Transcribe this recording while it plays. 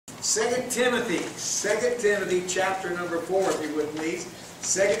2 Timothy chapter number 4, if you would please.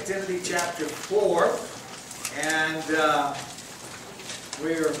 2 Timothy chapter 4. And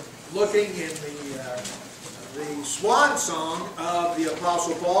we're looking in the swan song of the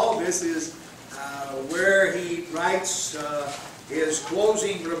Apostle Paul. This is where he writes his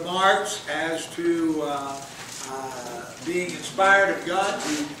closing remarks as to being inspired of God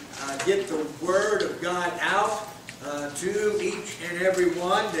to get the Word of God out to each and every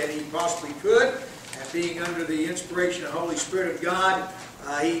one that he possibly could, and being under the inspiration of the Holy Spirit of God.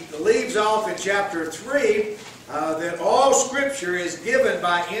 He leaves off in chapter 3 that all Scripture is given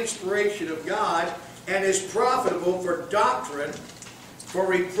by inspiration of God and is profitable for doctrine, for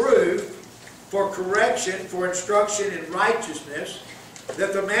reproof, for correction, for instruction in righteousness,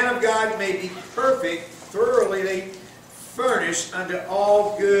 that the man of God may be perfect, thoroughly furnished unto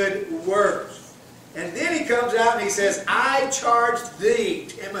all good works. And then he comes out and he says, I charge thee,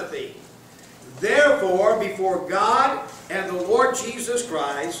 Timothy, therefore before God and the Lord Jesus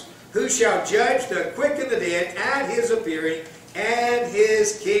Christ, who shall judge the quick and the dead at his appearing and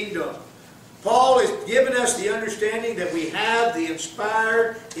his kingdom. Paul has given us the understanding that we have the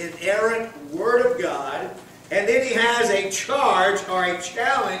inspired, inerrant Word of God, and then he has a charge or a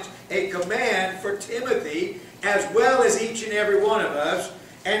challenge, a command for Timothy, as well as each and every one of us.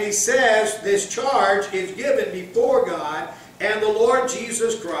 And he says this charge is given before God and the Lord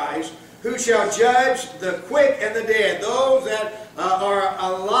Jesus Christ, who shall judge the quick and the dead, those that are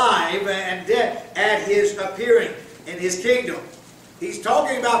alive and dead, at his appearing in his kingdom. He's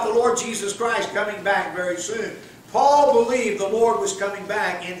talking about the Lord Jesus Christ coming back very soon. Paul believed the Lord was coming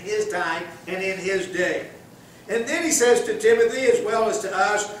back in his time and in his day. And then he says to Timothy as well as to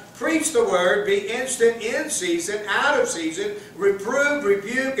us, preach the word, be instant in season, out of season, reprove,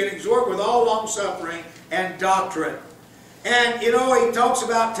 rebuke, and exhort with all long-suffering and doctrine. And, you know, he talks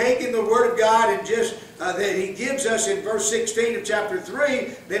about taking the Word of God and just that he gives us in verse 16 of chapter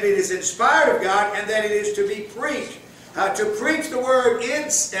 3 that it is inspired of God and that it is to be preached. To preach the Word, be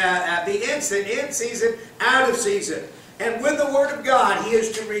instant, in season, out of season. And with the Word of God, he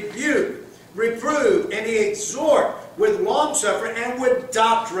is to rebuke, reprove, and he exhort with long-suffering and with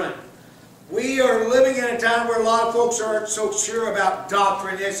doctrine. We are living in a time where a lot of folks aren't so sure about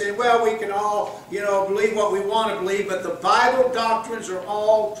doctrine. They say, well, we can all, believe what we want to believe, but the Bible doctrines are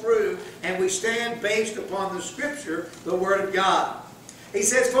all true, and we stand based upon the Scripture, the Word of God. He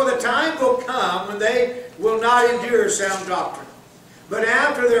says, for the time will come when they will not endure sound doctrine, but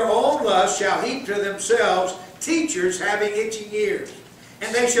after their own lust shall heap to themselves teachers having itching ears.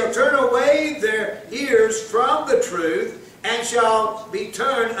 And they shall turn away their ears from the truth, and shall be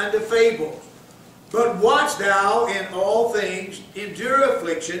turned unto fables. But watch thou in all things, endure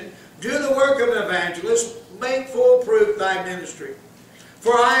affliction, do the work of an evangelist, make full proof thy ministry.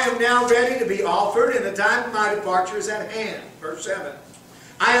 For I am now ready to be offered, and the time of my departure is at hand. Verse 7.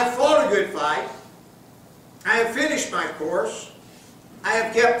 I have fought a good fight, I have finished my course, I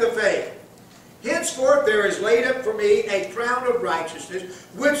have kept the faith. Henceforth there is laid up for me a crown of righteousness,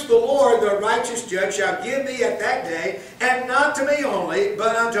 which the Lord, the righteous judge, shall give me at that day, and not to me only,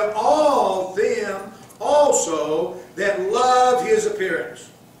 but unto all them also that love his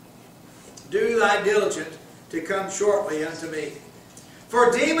appearance. Do thy diligence to come shortly unto me.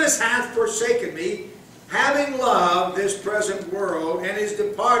 For Demas hath forsaken me, having loved this present world, and is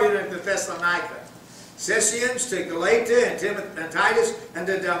departed unto Thessalonica. Cessians to Galatia, and Timothy and Titus, and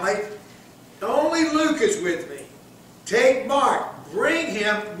to Dalmatia. Only Luke is with me. Take Mark, bring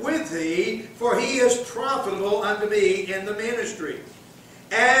him with thee, for he is profitable unto me in the ministry.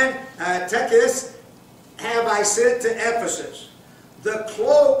 And Tychicus have I sent to Ephesus. The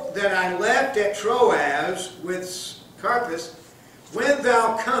cloak that I left at Troas with Carpus, when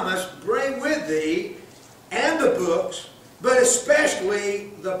thou comest, bring with thee, and the books, but especially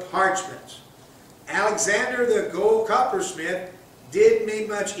the parchments. Alexander the gold coppersmith did me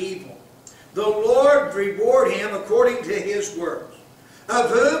much evil. The Lord reward him according to his works.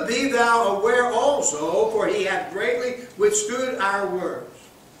 Of whom be thou aware also, for he hath greatly withstood our words.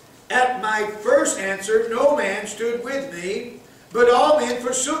 At my first answer no man stood with me, but all men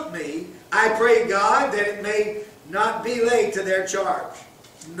forsook me. I pray God that it may not be laid to their charge.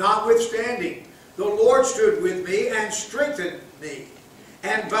 Notwithstanding, the Lord stood with me and strengthened me.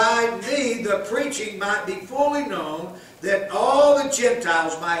 And by me the preaching might be fully known, that all the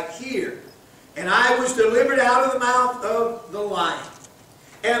Gentiles might hear. And I was delivered out of the mouth of the lion.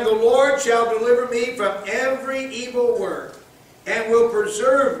 And the Lord shall deliver me from every evil work, and will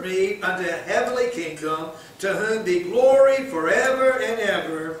preserve me unto a heavenly kingdom, to whom be glory forever and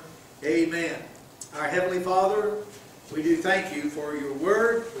ever. Amen. Our Heavenly Father, we do thank you for your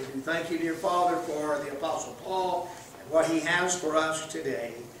word. We do thank you, dear Father, for the Apostle Paul and what he has for us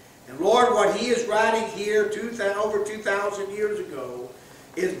today. And Lord, what he is writing here over 2,000 years ago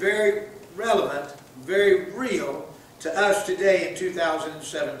is very relevant, very real to us today in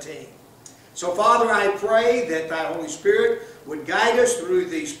 2017. So Father, I pray that thy Holy Spirit would guide us through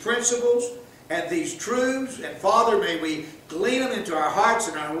these principles and these truths. And Father, may we glean them into our hearts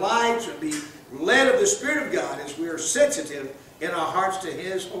and our lives and be led of the Spirit of God as we are sensitive in our hearts to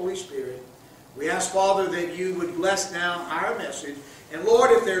His Holy Spirit. We ask, Father, that you would bless now our message. And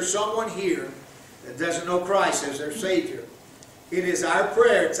Lord, if there's someone here that doesn't know Christ as their Savior, it is our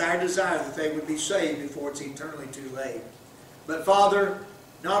prayer, it's our desire that they would be saved before it's eternally too late. But Father,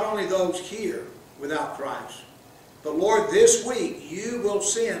 not only those here without Christ, but Lord, this week you will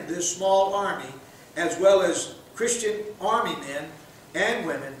send this small army as well as Christian army men and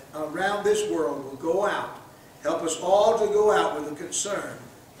women around this world will go out. Help us all to go out with a concern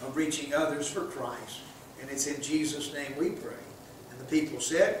of reaching others for Christ. And it's in Jesus' name we pray. And the people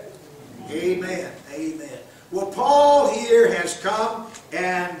said, Amen. Amen. Well, Paul here has come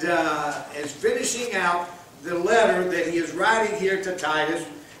and is finishing out the letter that he is writing here to Titus.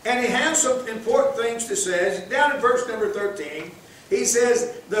 And he has some important things to say. Down in verse number 13, he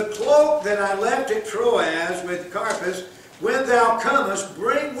says, the cloak that I left at Troas with Carpus, when thou comest,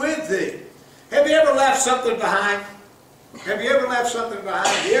 bring with thee. Have you ever left something behind? Have you ever left something behind?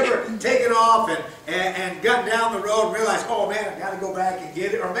 Have you ever taken off and gotten down the road and realized, oh man, I've got to go back and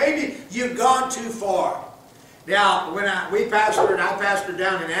get it? Or maybe you've gone too far. Now, when I pastored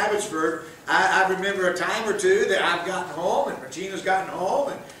down in Abbotsford, I remember a time or two that I've gotten home, and Regina's gotten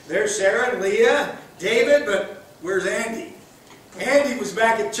home, and there's Sarah and Leah, and David, but where's Andy? Andy was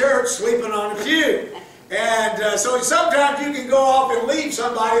back at church sleeping on a pew. And so sometimes you can go off and leave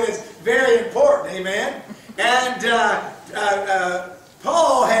somebody that's very important, amen? And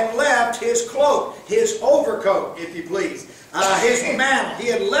Paul had left his cloak, his overcoat, if you please, his mantle.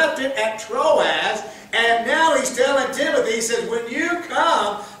 He had left it at Troas, and now he's telling Timothy, he says, when you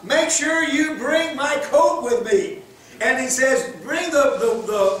come, make sure you bring my coat with me. And he says, bring the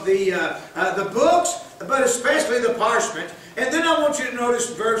books, but especially the parchment. And then I want you to notice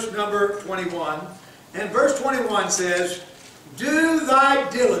verse number 21. And verse 21 says, do thy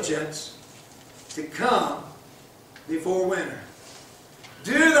diligence to come before winter.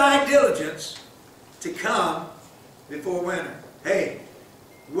 Do thy diligence to come before winter. Hey,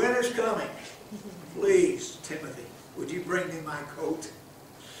 winter's coming. Please, Timothy, would you bring me my coat?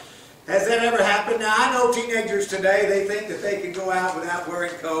 Has that ever happened? Now, I know teenagers today, they think that they can go out without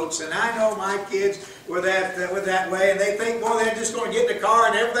wearing coats. And I know my kids were that way. And they think, well, they're just going to get in the car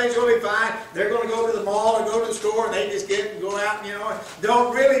and everything's going to be fine. They're going to go to the mall or go to the store and they just get it and go out and, you know,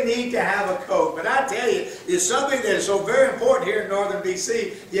 don't really need to have a coat. But I tell you, it's something that is so very important here in northern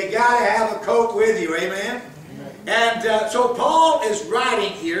B.C. You got to have a coat with you. Amen? And so Paul is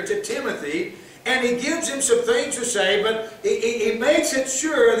writing here to Timothy. And he gives him some things to say, but he makes it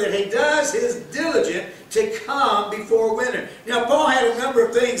sure that he does his diligence to come before winter. Now, Paul had a number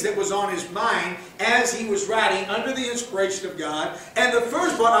of things that was on his mind as he was writing under the inspiration of God. And the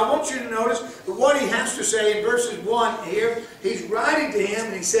first one, I want you to notice what he has to say in verses 1 here. He's writing to him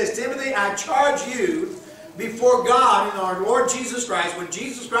and he says, Timothy, I charge you before God and our Lord Jesus Christ, when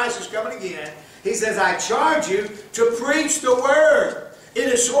Jesus Christ is coming again, he says, I charge you to preach the Word. It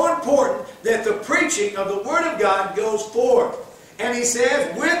is so important that the preaching of the Word of God goes forth. And he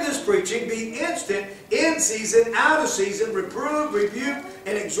says, with this preaching, be instant, in season, out of season, reprove, rebuke,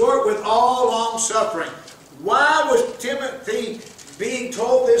 and exhort with all long suffering. Why was Timothy being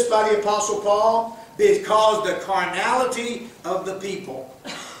told this by the Apostle Paul? Because the carnality of the people.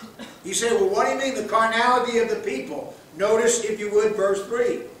 You say, well, what do you mean the carnality of the people? Notice, if you would, verse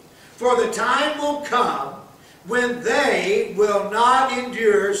 3. For the time will come when they will not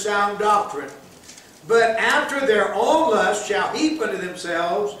endure sound doctrine, but after their own lust shall heap unto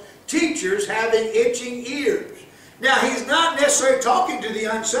themselves teachers having itching ears. Now, he's not necessarily talking to the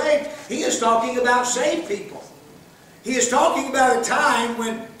unsaved. He is talking about saved people. He is talking about a time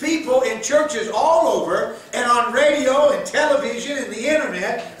when people in churches all over and on radio and television and the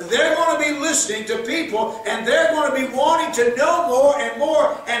internet, they're going to be listening to people and they're going to be wanting to know more and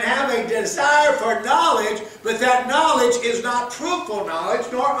more and have a desire for knowledge, but that knowledge is not truthful knowledge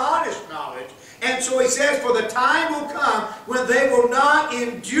nor honest knowledge. And so he says, for the time will come when they will not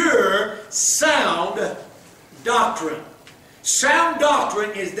endure sound doctrine. Sound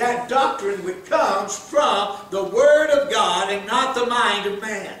doctrine is that doctrine which comes from the Word of God and not the mind of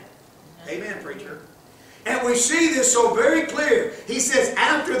man. Amen, preacher. And we see this so very clear. He says,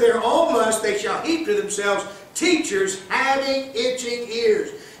 after their own lust they shall heap to themselves teachers having itching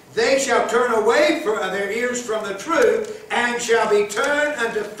ears. they shall turn away their ears from the truth, and shall be turned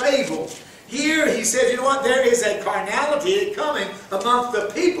unto fables. Here he says, you know what, there is a carnality coming amongst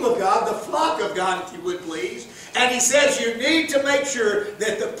the people of God, the flock of God, if you would please. And he says you need to make sure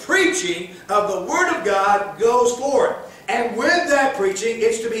that the preaching of the Word of God goes forth. And with that preaching,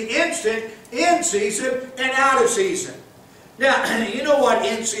 it's to be instant, in season, and out of season. Now, you know what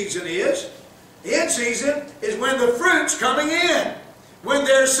in season is? In season is when the fruit's coming in. When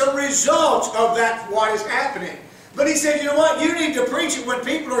there's some results of that, what is happening. But he said, you know what, you need to preach it when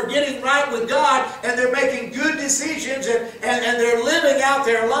people are getting right with God and they're making good decisions and they're living out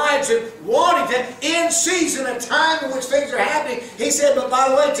their lives and wanting to, in season, a time in which things are happening. He said, but by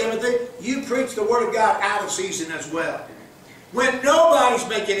the way, Timothy, you preach the Word of God out of season as well. When nobody's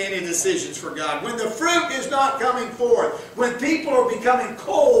making any decisions for God, when the fruit is not coming forth, when people are becoming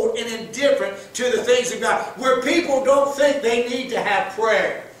cold and indifferent to the things of God, where people don't think they need to have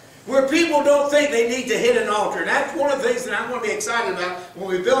prayer, where people don't think they need to hit an altar. And that's one of the things that I'm going to be excited about. When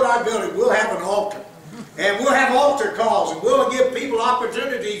we build our building, we'll have an altar. And we'll have altar calls, and we'll give people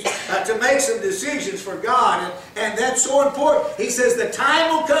opportunities to make some decisions for God. And that's so important. He says the time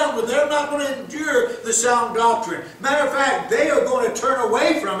will come when they're not going to endure the sound doctrine. Matter of fact, they are going to turn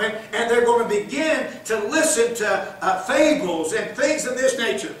away from it, and they're going to begin to listen to fables and things of this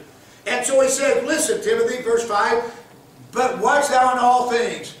nature. And so he said, listen, Timothy, verse 5, but watch thou in all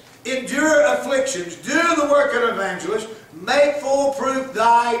things, endure afflictions, do the work of an evangelist, make full proof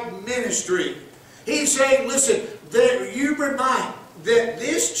thy ministry. He's saying, listen, that you remind that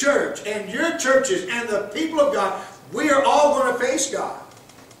this church and your churches and the people of God, we are all going to face God.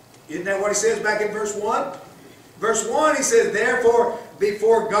 Isn't that what he says back in verse 1? Verse 1, he says, therefore,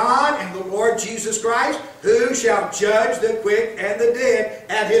 before God and the Lord Jesus Christ, who shall judge the quick and the dead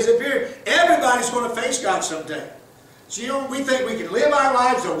at his appearing. Everybody's going to face God someday. So, you know, we think we can live our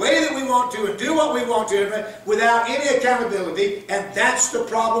lives the way that we want to and do what we want to without any accountability, and that's the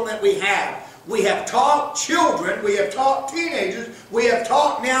problem that we have. We have taught children, we have taught teenagers, we have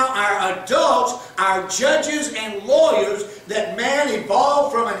taught now our adults, our judges and lawyers, that man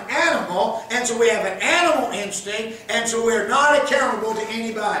evolved from an animal, and so we have an animal instinct, and so we're not accountable to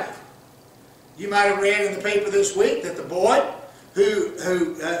anybody. You might have read in the paper this week that the boy who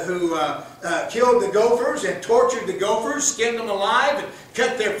killed the gophers and tortured the gophers, skinned them alive and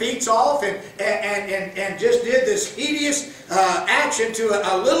cut their feet off and just did this hideous action to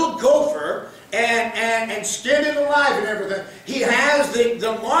a little gopher and skinned it alive and everything. He has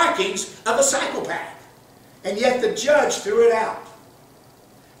the markings of a psychopath. And yet the judge threw it out.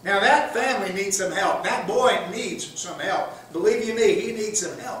 Now that family needs some help. That boy needs some help. Believe you me, he needs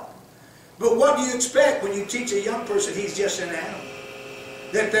some help. But what do you expect when you teach a young person he's just an animal?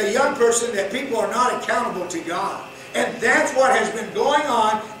 That the young person, that people are not accountable to God. And that's what has been going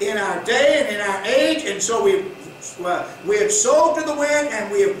on in our day and in our age. And so we have sowed to the wind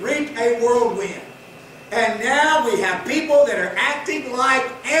and we have reaped a whirlwind. And now we have people that are acting like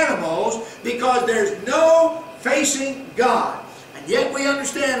animals because there's no facing God. And yet we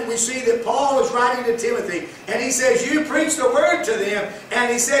understand and we see that Paul is writing to Timothy, and he says, you preach the word to them,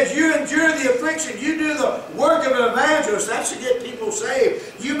 and he says, you endure the affliction, you do the work of an evangelist. That's to get people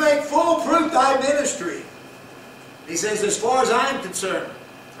saved. You make full proof thy ministry. He says, as far as I'm concerned,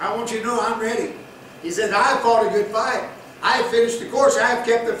 I want you to know I'm ready. He said, I have fought a good fight. I have finished the course. I have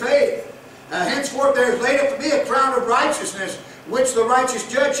kept the faith. Henceforth there is laid up for me a crown of righteousness, which the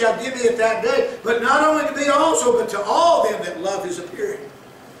righteous judge shall give me at that day, but not only to me also, but to all them that love his appearing.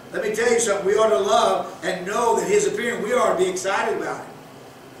 Let me tell you something. We ought to love and know that his appearing, we ought to be excited about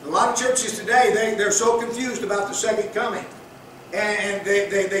it. A lot of churches today, they're so confused about the second coming. And they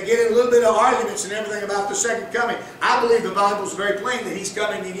get in a little bit of arguments and everything about the second coming. I believe the Bible is very plain that he's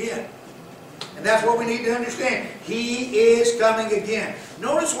coming again. And that's what we need to understand. He is coming again.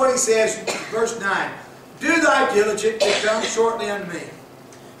 Notice what he says in verse 9. Do thy diligent to come shortly unto me.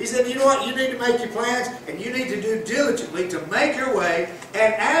 He said, you know what? You need to make your plans, and you need to do diligently to make your way.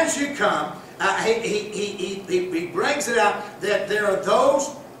 And as you come, he brings it out that there are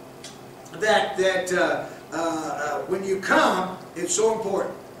those that when you come, it's so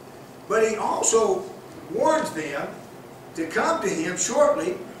important. But he also warns them to come to him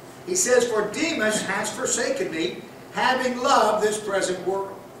shortly. He says, for Demas has forsaken me, having loved this present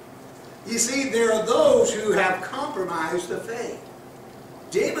world. You see, there are those who have compromised the faith.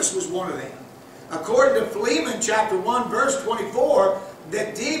 Demas was one of them. According to Philemon chapter 1 verse 24,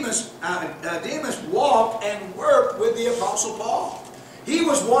 that Demas walked and worked with the Apostle Paul. He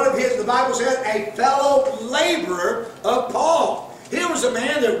was one of his, the Bible says, a fellow laborer of Paul. Here was a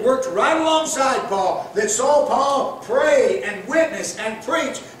man that worked right alongside Paul, that saw Paul pray and witness and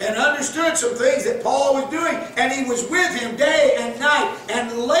preach and understood some things that Paul was doing. And he was with him day and night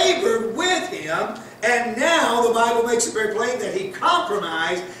and labored with him. And now the Bible makes it very plain that he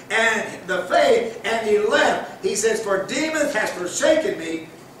compromised and the faith and he left. He says, "For Demas has forsaken me,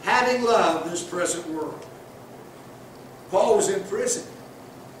 having loved this present world." Paul was in prison.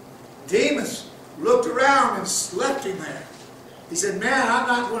 Demas looked around and left him there. He said, "Man, I'm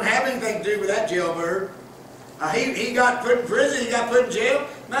not going to have anything to do with that jailbird." He got put in prison, he got put in jail.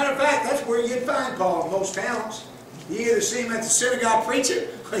 Matter of fact, that's where you'd find Paul in most towns. You either see him at the synagogue preaching,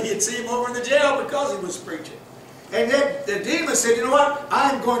 or you'd see him over in the jail because he was preaching. And then Demas said, "You know what?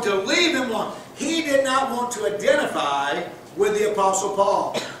 I'm going to leave him alone." He did not want to identify with the Apostle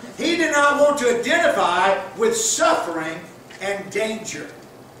Paul. He did not want to identify with suffering and danger.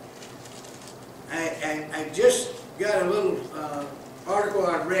 I just got a little article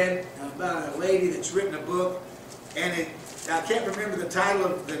I read about a lady that's written a book, and I can't remember the title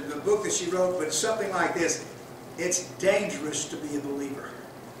of the book that she wrote, but it's something like this: "It's dangerous to be a believer."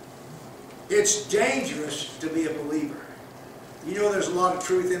 It's dangerous to be a believer. You know, there's a lot of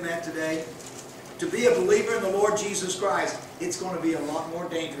truth in that today. To be a believer in the Lord Jesus Christ, it's going to be a lot more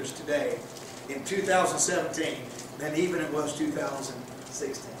dangerous today in 2017 than even it was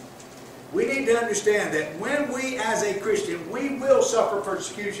 2016. We need to understand that when we as a Christian, we will suffer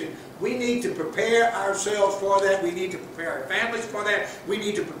persecution. We need to prepare ourselves for that. We need to prepare our families for that. We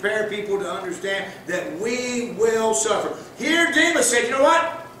need to prepare people to understand that we will suffer. Here Demas said, "You know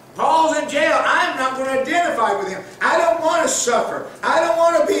what? Paul's in jail. I'm not going to identify with him. I don't want to suffer. I don't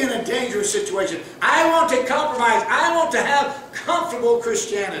want to be in a dangerous situation. I want to compromise. I want to have comfortable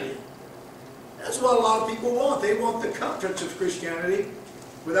Christianity." That's what a lot of people want. They want the comforts of Christianity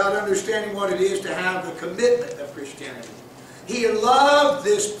without understanding what it is to have the commitment of Christianity. He loved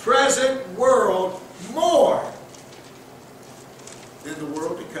this present world more than the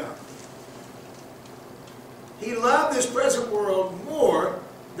world to come. He loved this present world more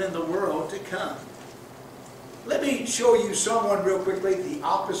than the world to come. Let me show you someone real quickly, the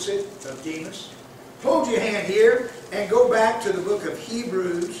opposite of Demas. Hold your hand here and go back to the book of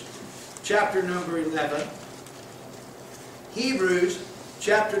Hebrews, chapter number 11. Hebrews,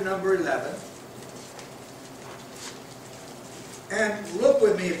 chapter number 11. And look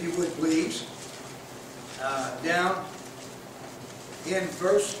with me, if you would, please, down in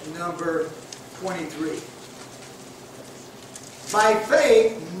verse number 23. "By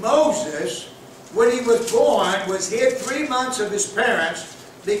faith, Moses, when he was born, was hid 3 months of his parents,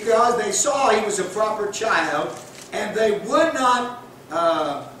 because they saw he was a proper child, and they would not,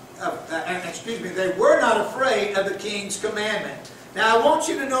 they were not afraid of the king's commandment." Now I want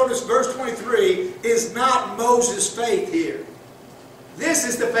you to notice verse 23 is not Moses' faith here. This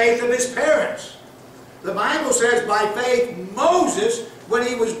is the faith of his parents. The Bible says, "By faith, Moses, when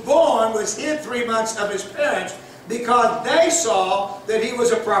he was born, was hid 3 months of his parents, because they saw that he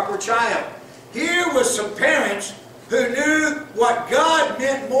was a proper child." Here was some parents who knew what God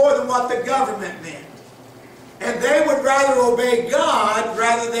meant more than what the government meant. And they would rather obey God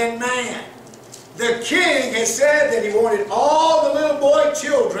rather than man. The king has said that he wanted all the little boy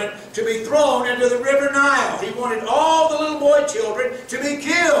children to be thrown into the river Nile. He wanted all the little boy children to be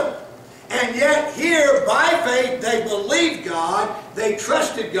killed. And yet here, by faith, they believed God, they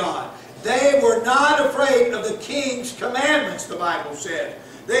trusted God. They were not afraid of the king's commandments, the Bible says.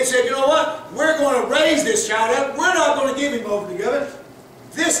 They said, "You know what? We're going to raise this child up. We're not going to give him over to the government.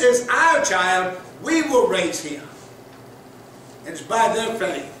 This is our child. We will raise him." And it's by their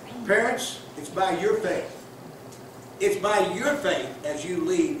faith. Parents, it's by your faith. It's by your faith as you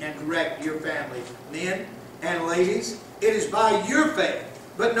lead and direct your family. Men and ladies, it is by your faith.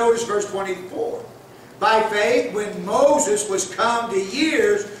 But notice verse 24. "By faith, when Moses was come to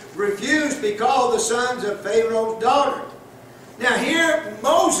years, refused to be called the sons of Pharaoh's daughter." Now here,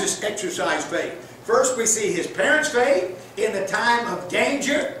 Moses exercised faith. First we see his parents' faith in the time of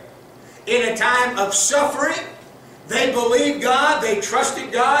danger, in a time of suffering. They believed God, they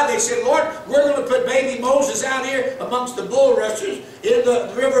trusted God. They said, "Lord, we're going to put baby Moses out here amongst the bulrushes in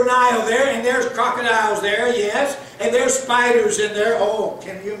the river Nile there, and there's crocodiles there, yes, and there's spiders in there." Oh,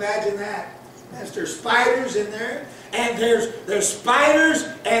 can you imagine that? There's spiders in there, and there's spiders,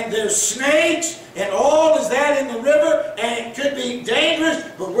 and there's snakes, and all is that in the river, and it could be dangerous,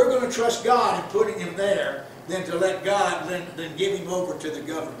 but we're going to trust God in putting him there than to let God, than give him over to the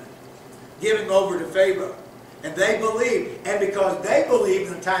government, give him over to Pharaoh. And they believed, and because they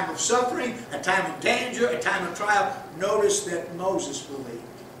believed in a time of suffering, a time of danger, a time of trial, notice that Moses believed.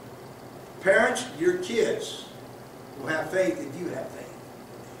 Parents, your kids will have faith if you have faith.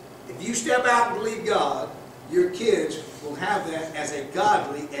 If you step out and believe God, your kids will have that as a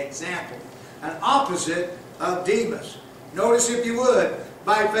godly example. An opposite of Demas. Notice, if you would,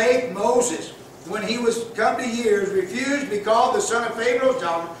 by faith Moses, when he was come to years, refused to be called the son of Pharaoh's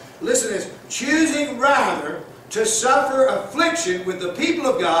daughter. Listen to this. Choosing rather to suffer affliction with the people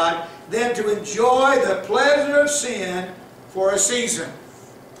of God than to enjoy the pleasure of sin for a season.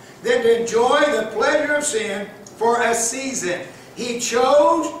 Than to enjoy the pleasure of sin for a season. He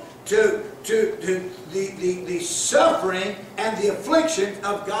chose the suffering and the affliction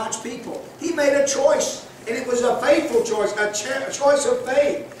of God's people. He made a choice, and it was a faithful choice, a choice of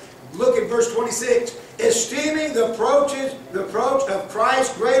faith. Look at verse 26. Esteeming the approach of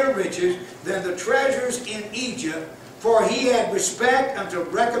Christ greater riches than the treasures in Egypt, for he had respect unto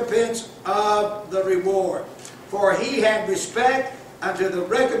recompense of the reward. For he had respect unto the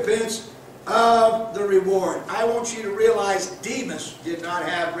recompense of the reward. I want you to realize Demas did not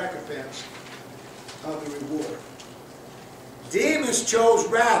have recompense of the reward. Demas chose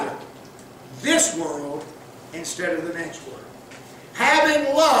rather this world instead of the next world.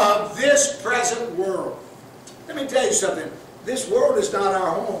 Having loved this present world. Let me tell you something. This world is not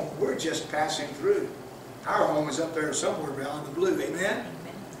our home. We're just passing through. Our home is up there somewhere beyond the blue. Amen?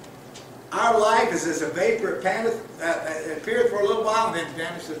 Our life is as a vapor. It appeareth for a little while and then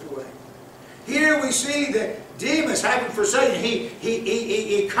vanisheth away. Here we see that Demas, having forsaken,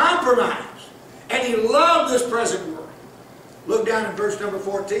 he compromised. And he loved this present world. Look down in verse number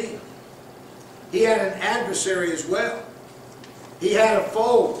 14. He had an adversary as well. He had a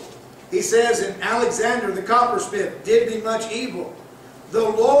foe. He says, and Alexander the coppersmith did me much evil. The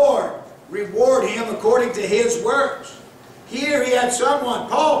Lord reward him according to his works. Here he had someone.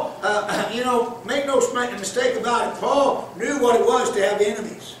 Paul, make no mistake about it. Paul knew what it was to have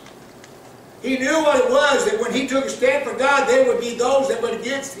enemies. He knew what it was that when he took a stand for God, there would be those that went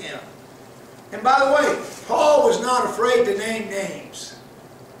against him. And by the way, Paul was not afraid to name names.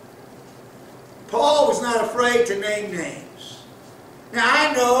 Paul was not afraid to name names. Now,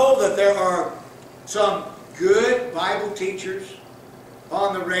 I know that there are some good Bible teachers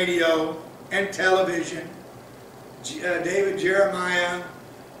on the radio and television. David Jeremiah,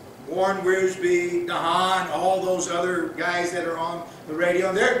 Warren Wiersbe, Nahan, all those other guys that are on the radio.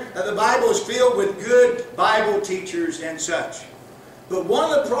 And the Bible is filled with good Bible teachers and such. But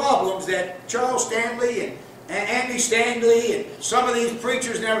one of the problems that Charles Stanley and Andy Stanley and some of these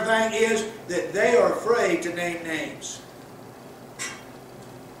preachers and everything is that they are afraid to name names.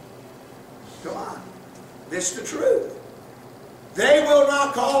 Come on. This is the truth. They will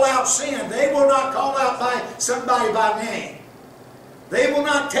not call out sin. They will not call out somebody by name. They will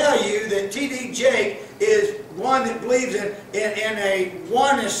not tell you that T.D. Jakes is one that believes in a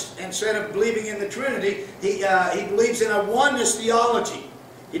oneness instead of believing in the Trinity. He believes in a oneness theology.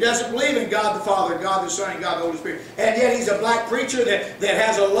 He doesn't believe in God the Father, God the Son, and God the Holy Spirit. And yet he's a black preacher that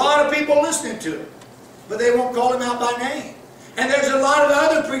has a lot of people listening to him. But they won't call him out by name. And there's a lot of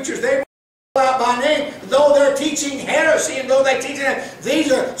other preachers, they won't call out by name, though they're teaching heresy, and though they're teaching that.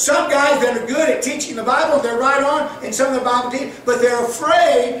 These are some guys that are good at teaching the Bible, they're right on in some of the Bible teaching, but they're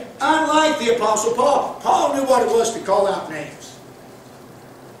afraid, unlike the Apostle Paul. Paul knew what it was to call out names.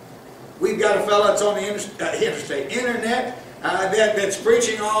 We've got a fellow that's on the internet, that's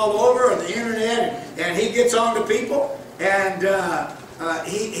preaching all over on the internet, and he gets on to people, and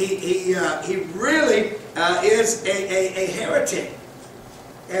he really is a heretic.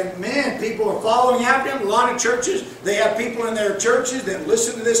 And man, people are following after him. A lot of churches, they have people in their churches that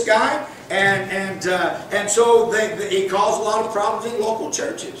listen to this guy, and so he caused a lot of problems in local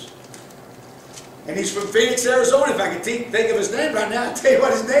churches. And he's from Phoenix, Arizona. If I could think of his name right now, I'll tell you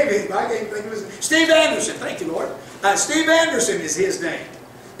what his name is. But I can't think of his name. Steve Anderson. Thank you, Lord. Steve Anderson is his name.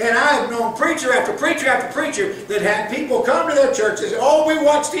 And I have known preacher after preacher after preacher that had people come to their church and say, oh, we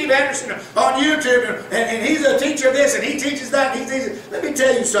watch Steve Anderson on YouTube, and he's a teacher of this, and he teaches that, and he teaches... Let me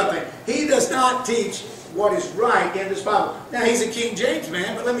tell you something. He does not teach what is right in this Bible. Now, he's a King James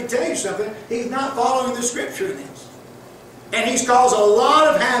man, but let me tell you something. He's not following the Scripture in this. And he's caused a lot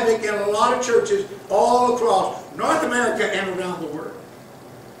of havoc in a lot of churches all across North America and around the world.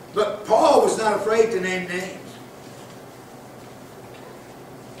 But Paul was not afraid to name names.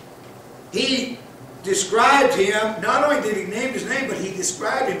 He described him, not only did he name his name, but he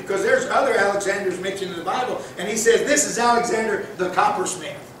described him, because there's other Alexanders mentioned in the Bible, and he says, this is Alexander the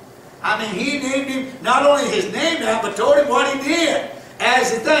coppersmith. I mean, he named him, not only his name now, but told him what he did.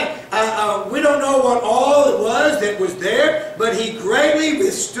 As the thing, we don't know what all it was that was there, but he greatly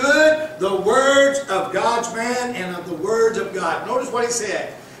withstood the words of God's man and of the words of God. Notice what he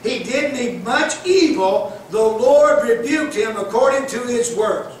said. he did me much evil, the Lord rebuked him according to his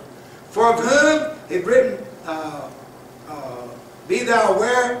words. For of whom it written, be thou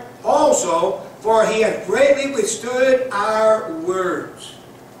aware also, for he hath greatly withstood our words.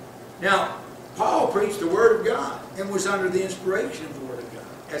 Now, Paul preached the Word of God and was under the inspiration of the Word of God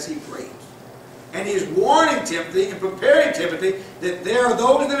as he preached. And he is warning Timothy and preparing Timothy that there are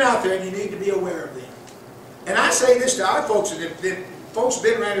those that are out there and you need to be aware of them. And I say this to our folks, and if folks have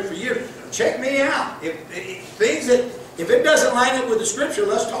been around here for years, check me out. If it doesn't line up with the Scripture,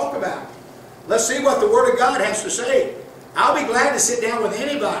 let's talk about it. Let's see what the Word of God has to say. I'll be glad to sit down with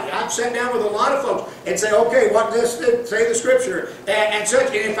anybody. I've sat down with a lot of folks and say, okay, what does say the Scripture? And such.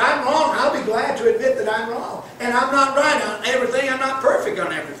 And if I'm wrong, I'll be glad to admit that I'm wrong. And I'm not right on everything. I'm not perfect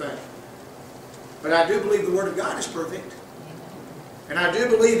on everything. But I do believe the Word of God is perfect. And I do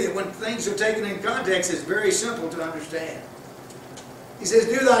believe that when things are taken in context, it's very simple to understand. He says,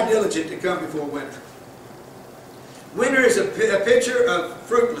 do thy diligent to come before winter. Winter is a picture of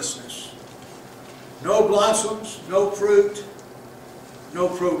fruitlessness. No blossoms, no fruit, no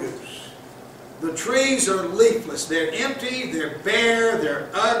produce. The trees are leafless. They're empty, they're bare, they're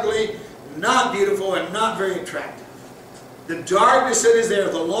ugly, not beautiful, and not very attractive. The darkness that is there,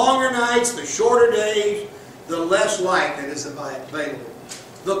 the longer nights, the shorter days, the less light that is available.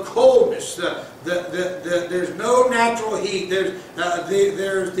 The coldness, there's no natural heat,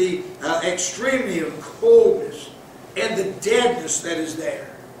 there's the extremity of coldness and the deadness that is there.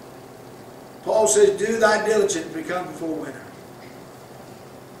 Paul says, do thy diligent to come before winter.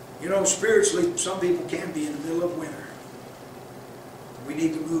 You know, spiritually, some people can be in the middle of winter. We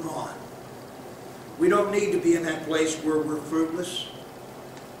need to move on. We don't need to be in that place where we're fruitless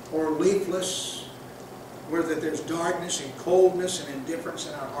or leafless, where there's darkness and coldness and indifference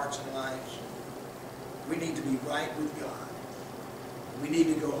in our hearts and lives. We need to be right with God. We need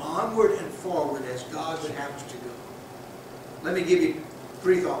to go onward and forward as God would have us to go. Let me give you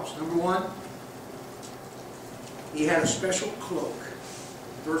 3 thoughts. Number 1, he had a special cloak.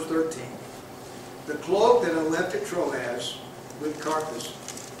 Verse 13. The cloak that I left at Troas with Carpus,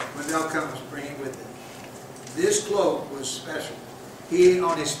 when thou comest, bring it with thee. This cloak was special. He,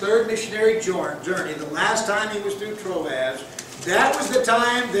 on his 3rd missionary journey, the last time he was through Troas, that was the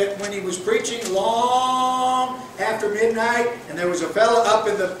time that when he was preaching long after midnight, and there was a fellow up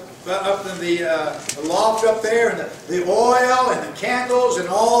in the loft up there, and the oil and the candles and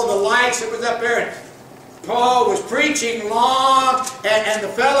all the lights that was up there, and Paul was preaching long, and the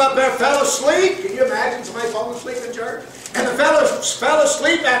fellow up there fell asleep. Can you imagine somebody falling asleep in church? And the fellow fell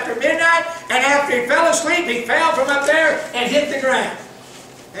asleep after midnight, and after he fell asleep, he fell from up there and hit the ground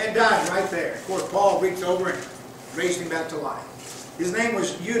and died right there. Of course, Paul reached over and raised him back to life. His name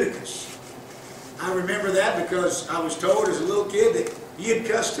was Eutychus. I remember that because I was told as a little kid that you'd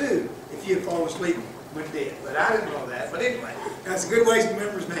cuss too if you'd fall asleep when dead. But I didn't know that. But anyway, that's a good way to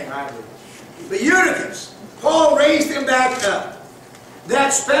remember his name. I do. But Eutychus, Paul raised him back up. That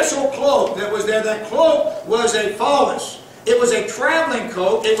special cloak that was there, that cloak was a phallus. It was a traveling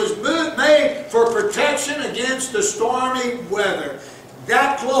coat. It was made for protection against the stormy weather.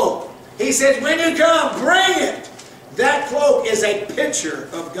 That cloak, he says, when you come, bring it. That cloak is a picture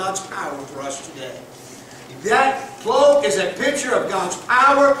of God's power for us today. That cloak is a picture of God's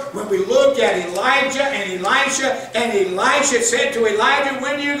power. When we look at Elijah and Elisha said to Elijah,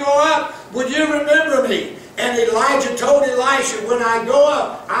 when you go up, would you remember me? And Elijah told Elisha, when I go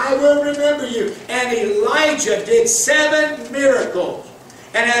up, I will remember you. And Elijah did 7 miracles.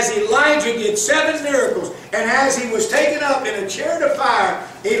 And as Elijah did 7 miracles, and as he was taken up in a chariot of fire,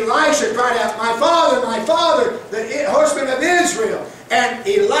 Elisha cried out, my father, the horseman of Israel. And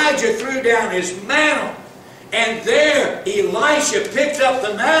Elijah threw down his mantle. And there Elisha picked up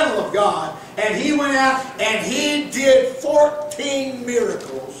the mantle of God, and he went out and he did 14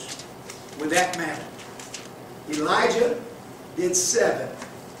 miracles with that mantle. Elijah did 7.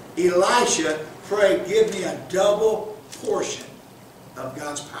 Elisha prayed, give me a double portion of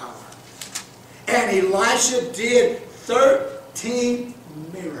God's power. And Elisha did 13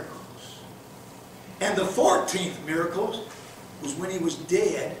 miracles. And the 14th miracle was when he was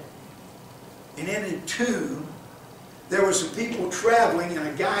dead, and in a tomb, there were some people traveling, and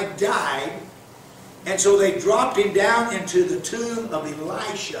a guy died, and so they dropped him down into the tomb of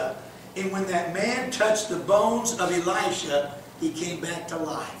Elisha, and when that man touched the bones of Elisha, he came back to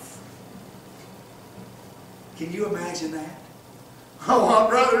life. Can you imagine that? Oh, my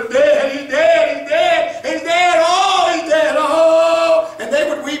brother's dead, he's dead, he's dead, he's dead, oh, he's dead, oh. And they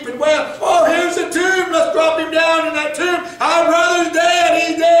would weep and wail, oh, here's the tomb, let's drop him down in that tomb. Our brother's dead,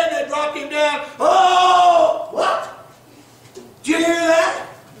 he's dead. They dropped him down. Oh, what? Did you hear that?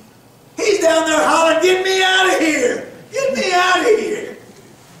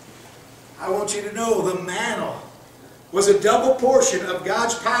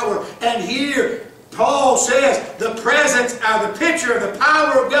 power. And here, Paul says the presence, the picture of the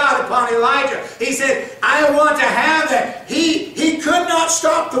power of God upon Elijah. He said, I want to have that. He could not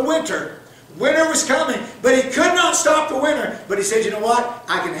stop the winter. Winter was coming, but he could not stop the winter. But he said, you know what?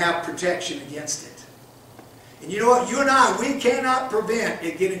 I can have protection against it. And you know what? You and I, we cannot prevent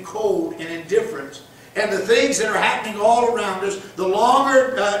it getting cold and indifference and the things that are happening all around us, the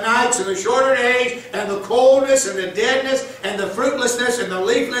longer nights and the shorter days, and the coldness and the deadness and the fruitlessness and the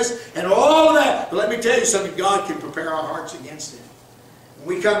leafless and all of that. But let me tell you something, God can prepare our hearts against it.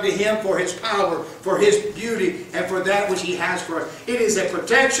 We come to Him for His power, for His beauty, and for that which He has for us. It is a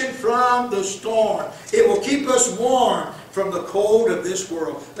protection from the storm. It will keep us warm from the cold of this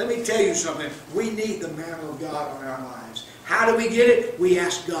world. Let me tell you something. We need the manna of God on our lives. How do we get it? We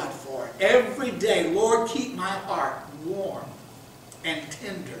ask God for it. Every day, Lord, keep my heart warm and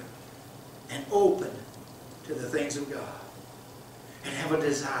tender and open to the things of God. And have a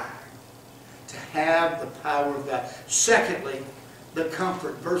desire to have the power of God. Secondly, the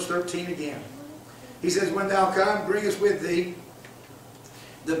comfort. Verse 13 again. He says, when thou come, bring us with thee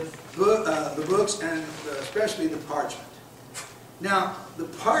the books and especially the parchment. Now, the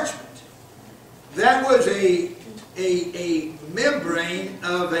parchment, that was a membrane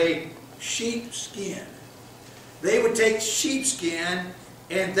of a sheep skin. They would take sheepskin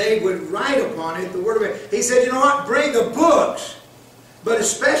and they would write upon it the word of God. He said, you know what? Bring the books, but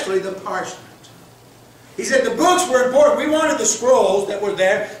especially the parchment. He said the books were important. We wanted the scrolls that were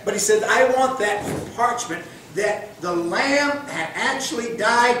there, but he said, I want that parchment that the lamb had actually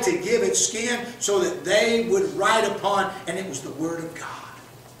died to give its skin so that they would write upon, and it was the Word of God.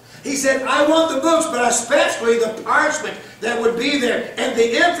 He said, I want the books, but especially the parchment that would be there. And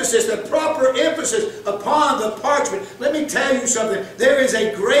the emphasis, the proper emphasis upon the parchment. Let me tell you something. There is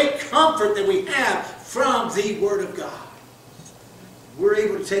a great comfort that we have from the Word of God. We're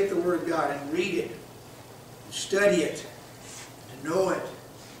able to take the Word of God and read it, study it, to know it.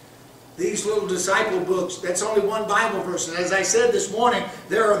 These little disciple books, that's only one Bible verse. And as I said this morning,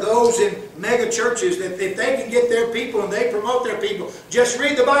 there are those in mega churches that if they can get their people and they promote their people, just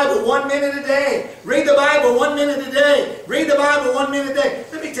read the Bible 1 minute a day. Read the Bible 1 minute a day. Read the Bible 1 minute a day.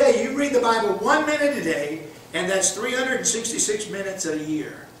 Let me tell you, you read the Bible 1 minute a day, and that's 366 minutes a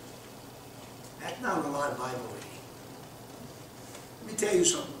year. That's not a lot of Bible reading. Let me tell you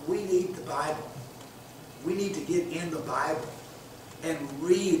something. We need the Bible. We need to get in the Bible and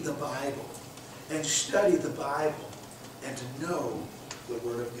read the Bible and study the Bible and to know the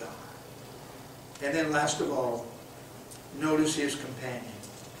Word of God. And then last of all, notice his companion.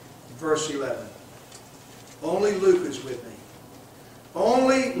 Verse 11. Only Luke is with me.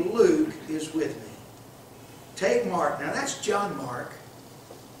 Only Luke is with me. Take Mark. Now that's John Mark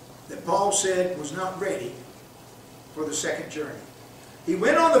that Paul said was not ready for the second journey. He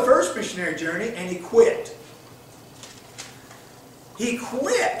went on the first missionary journey and he quit. He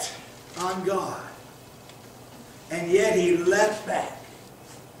quit on God. And yet he left back.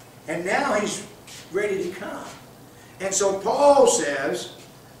 And now he's ready to come. And so Paul says,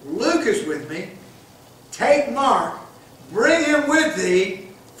 Luke is with me. Take Mark. Bring him with thee.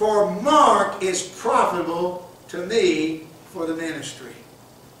 For Mark is profitable to me for the ministry.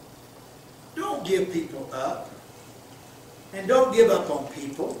 Don't give people up. And don't give up on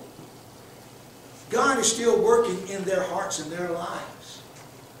people. God is still working in their hearts and their lives.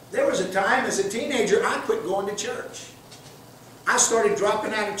 There was a time as a teenager I quit going to church. I started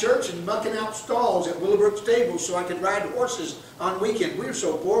dropping out of church and mucking out stalls at Willowbrook Stables so I could ride horses on weekends. We were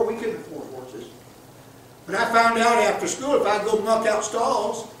so poor we couldn't afford horses. But I found out after school if I go muck out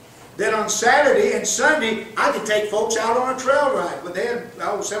stalls, that on Saturday and Sunday I could take folks out on a trail ride. But they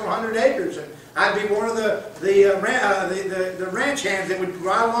had several hundred acres, and I'd be one of the ranch hands that would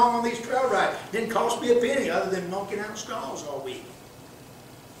ride along on these trail rides. Didn't cost me a penny other than mucking out stalls all week.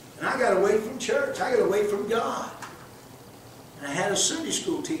 And I got away from church. I got away from God. And I had a Sunday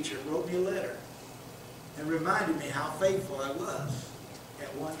school teacher who wrote me a letter and reminded me how faithful I was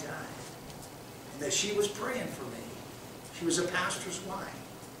at one time. And that she was praying for me. She was a pastor's wife,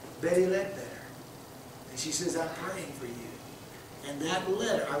 Betty Ledbetter. And she says, I'm praying for you. And that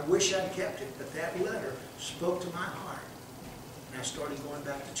letter, I wish I'd kept it, but that letter spoke to my heart. And I started going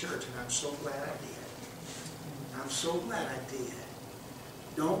back to church, and I'm so glad I did. I'm so glad I did.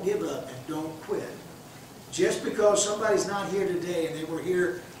 Don't give up and don't quit. Just because somebody's not here today and they were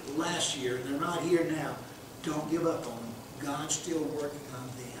here last year and they're not here now, don't give up on them. God's still working on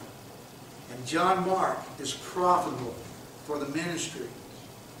them. And John Mark is profitable for the ministry.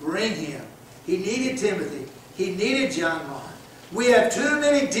 Bring him. He needed Timothy. He needed John Mark. We have too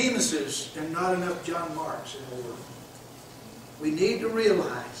many Demuses and not enough John Marks in the world. We need to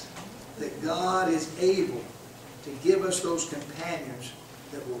realize that God is able to give us those companions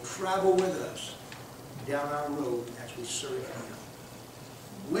that will travel with us down our road as we serve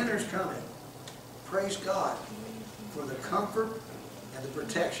Him. Winter's coming. Praise God for the comfort and the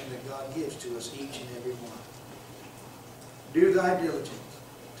protection that God gives to us each and every one. Do thy diligence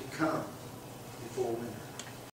to come before winter.